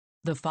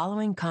The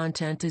following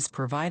content is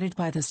provided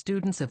by the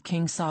students of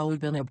King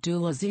Saud bin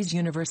Abdulaziz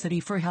University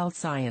for Health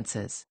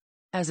Sciences,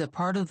 as a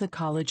part of the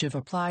College of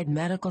Applied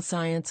Medical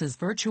Sciences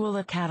Virtual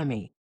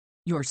Academy.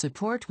 Your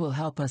support will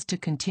help us to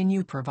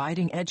continue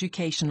providing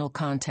educational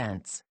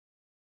contents.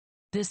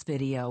 This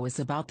video is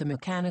about the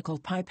mechanical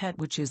pipette,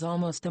 which is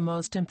almost the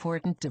most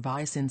important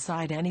device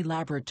inside any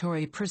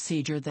laboratory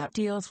procedure that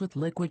deals with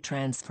liquid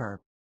transfer.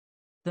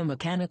 The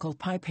mechanical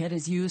pipette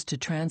is used to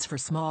transfer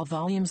small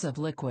volumes of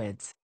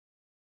liquids.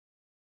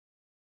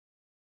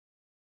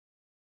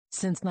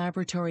 Since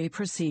laboratory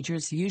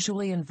procedures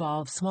usually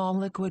involve small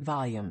liquid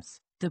volumes,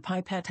 the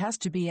pipette has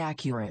to be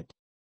accurate.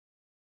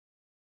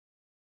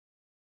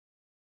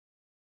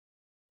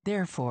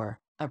 Therefore,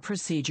 a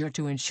procedure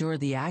to ensure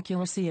the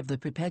accuracy of the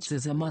pipettes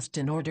is a must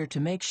in order to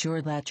make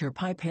sure that your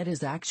pipette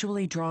is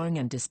actually drawing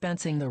and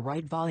dispensing the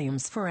right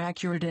volumes for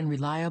accurate and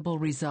reliable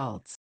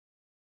results.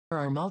 There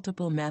are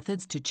multiple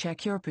methods to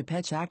check your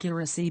pipette's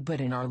accuracy,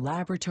 but in our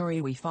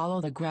laboratory we follow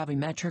the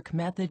gravimetric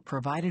method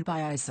provided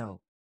by ISO.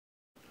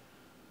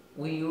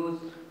 We use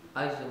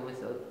ISO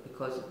method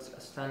because it's a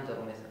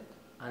standard method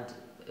and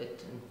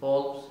it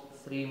involves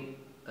three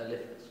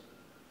levels,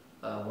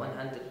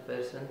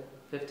 100%,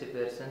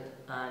 50%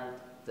 and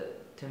the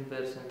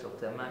 10% of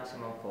the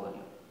maximum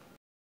volume.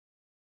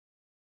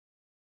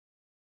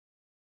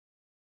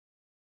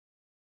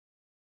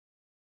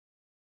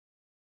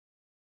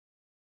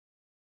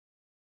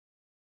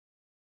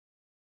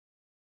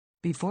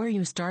 Before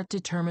you start,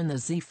 determine the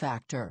Z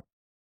factor.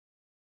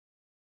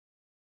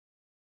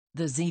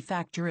 The Z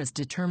factor is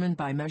determined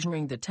by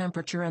measuring the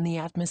temperature and the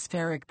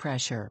atmospheric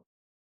pressure.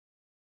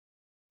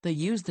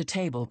 Use the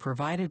table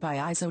provided by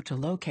ISO to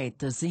locate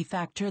the Z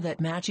factor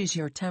that matches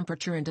your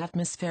temperature and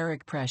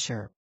atmospheric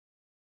pressure.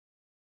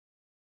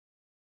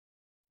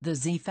 The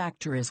Z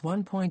factor is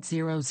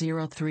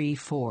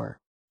 1.0034.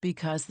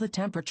 Because the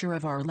temperature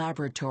of our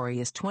laboratory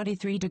is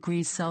 23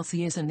 degrees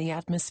Celsius and the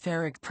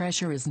atmospheric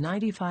pressure is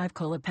 95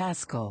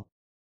 kilopascal.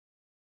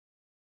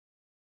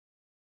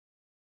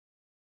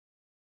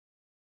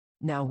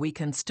 Now we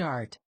can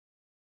start.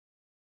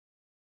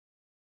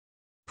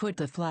 Put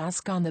the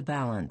flask on the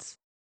balance.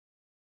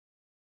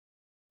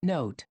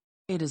 Note: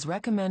 it is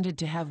recommended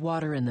to have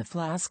water in the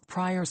flask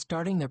prior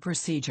starting the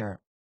procedure.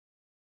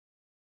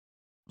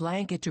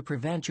 Blanket to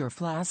prevent your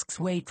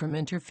flask's weight from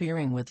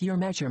interfering with your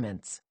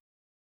measurements.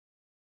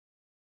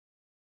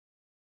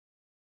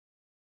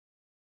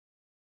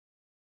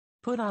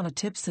 Put on a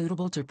tip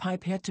suitable to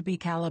pipette to be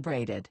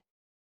calibrated.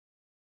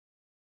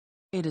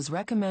 It is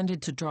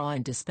recommended to draw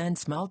and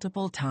dispense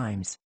multiple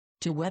times,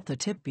 to wet the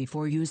tip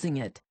before using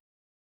it.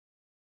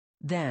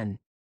 Then,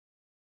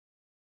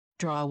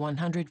 draw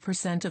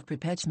 100% of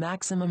pipette's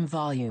maximum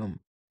volume,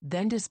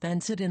 then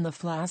dispense it in the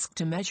flask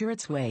to measure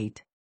its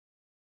weight.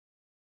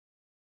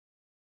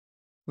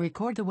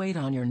 Record the weight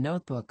on your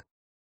notebook.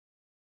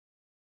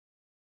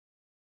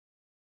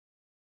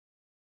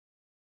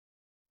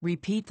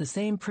 Repeat the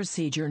same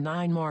procedure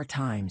 9 more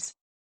times.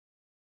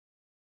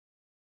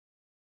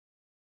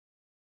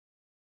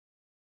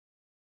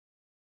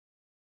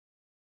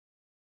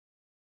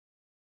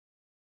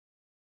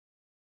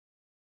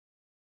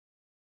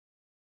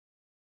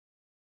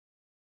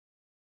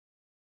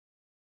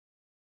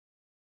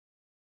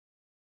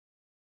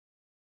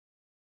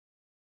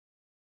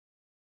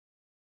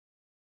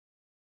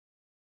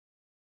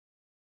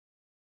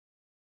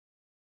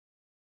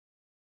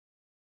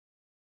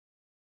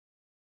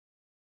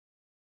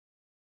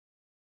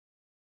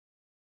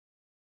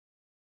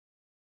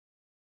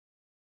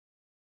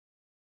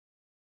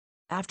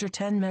 After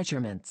 10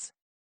 measurements,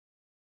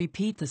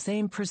 repeat the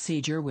same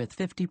procedure with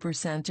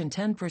 50% and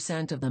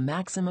 10% of the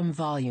maximum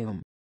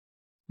volume.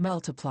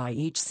 Multiply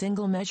each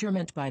single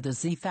measurement by the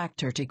Z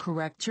factor to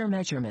correct your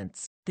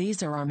measurements.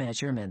 These are our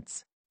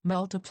measurements.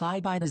 Multiply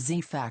by the Z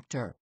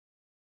factor.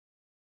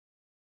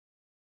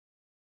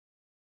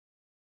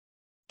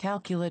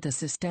 Calculate the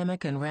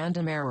systemic and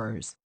random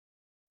errors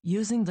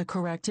using the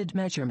corrected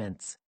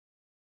measurements.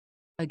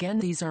 Again,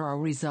 these are our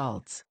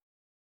results.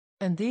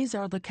 And these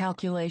are the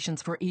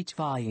calculations for each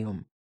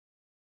volume.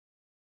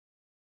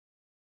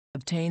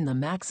 Obtain the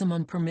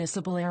maximum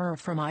permissible error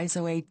from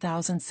ISO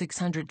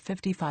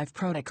 8655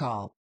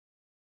 protocol.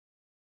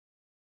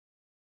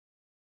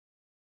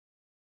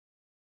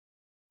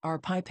 Our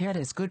pipette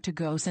is good to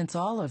go since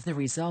all of the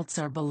results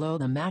are below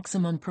the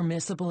maximum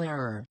permissible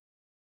error.